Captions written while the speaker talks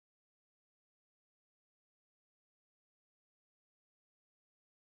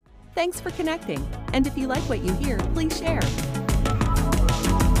Thanks for connecting. And if you like what you hear, please share.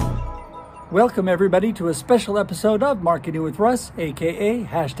 Welcome, everybody, to a special episode of Marketing with Russ, aka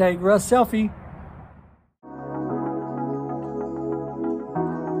 #RussSelfie.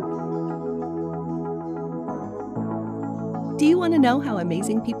 Do you want to know how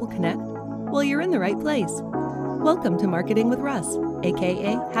amazing people connect? Well, you're in the right place. Welcome to Marketing with Russ,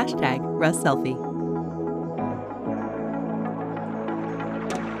 aka #RussSelfie.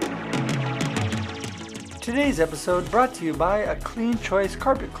 Today's episode brought to you by A Clean Choice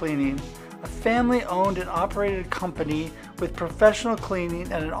Carpet Cleaning, a family-owned and operated company with professional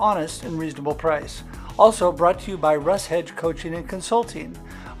cleaning at an honest and reasonable price. Also brought to you by Russ Hedge Coaching and Consulting.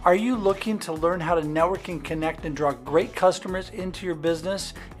 Are you looking to learn how to network and connect and draw great customers into your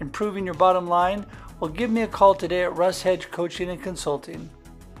business, improving your bottom line? Well, give me a call today at Russ Hedge Coaching and Consulting.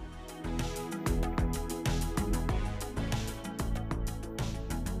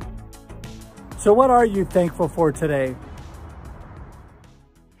 So what are you thankful for today?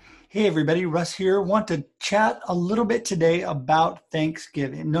 Hey everybody, Russ here. Want to chat a little bit today about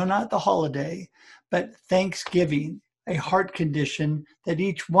Thanksgiving. No, not the holiday, but Thanksgiving, a heart condition that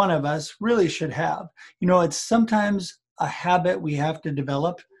each one of us really should have. You know, it's sometimes a habit we have to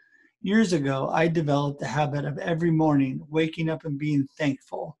develop. Years ago, I developed the habit of every morning waking up and being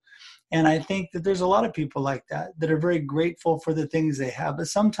thankful. And I think that there's a lot of people like that are very grateful for the things they have. But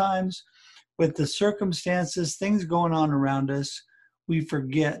sometimes with the circumstances, things going on around us, we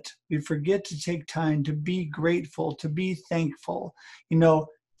forget. We forget to take time to be grateful, to be thankful. You know,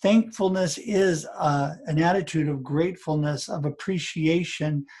 thankfulness is an attitude of gratefulness, of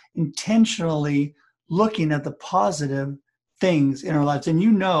appreciation, intentionally looking at the positive things in our lives. And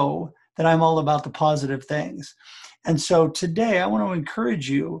you know that I'm all about the positive things. And so today I want to encourage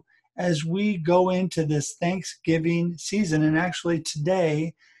you as we go into this Thanksgiving season, and actually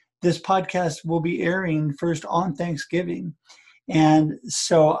today, this podcast will be airing first on Thanksgiving. And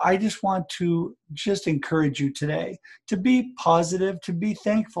so I just want to encourage you today to be positive, to be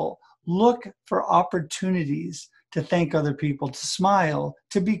thankful. Look for opportunities to thank other people, to smile,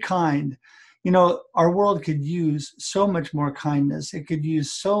 to be kind. You know, our world could use so much more kindness. It could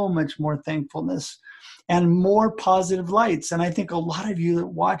use so much more thankfulness and more positive lights. And I think a lot of you that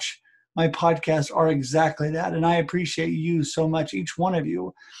watch my podcast are exactly that. And I appreciate you so much, each one of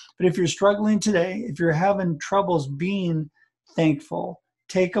you. But if you're struggling today, if you're having troubles being thankful,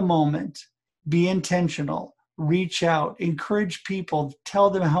 take a moment, be intentional, reach out, encourage people, tell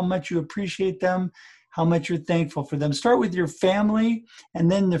them how much you appreciate them, how much you're thankful for them. Start with your family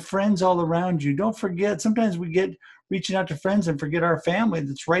and then the friends all around you. Don't forget, sometimes we get reaching out to friends and forget our family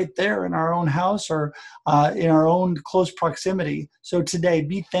that's right there in our own house or in our own close proximity. So today,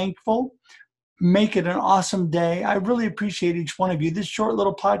 be thankful. Make it an awesome day. I really appreciate each one of you. This short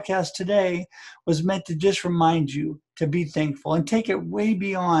little podcast today was meant to just remind you to be thankful and take it way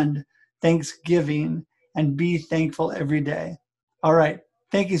beyond Thanksgiving and be thankful every day. All right.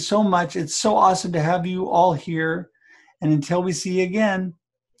 Thank you so much. It's so awesome to have you all here. And until we see you again,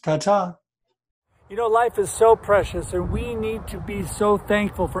 ta-ta. You know, life is so precious, and we need to be so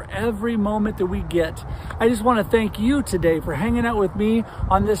thankful for every moment that we get. I just want to thank you today for hanging out with me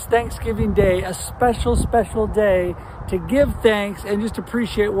on this Thanksgiving Day, a special, special day to give thanks and just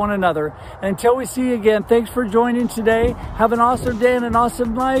appreciate one another. And until we see you again, thanks for joining today. Have an awesome day and an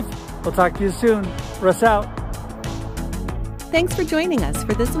awesome life. We'll talk to you soon. Russ out. Thanks for joining us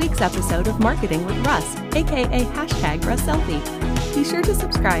for this week's episode of Marketing with Russ, aka #RussSelfie. Be sure to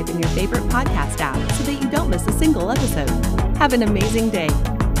subscribe in your favorite podcast app so that you don't miss a single episode. Have an amazing day.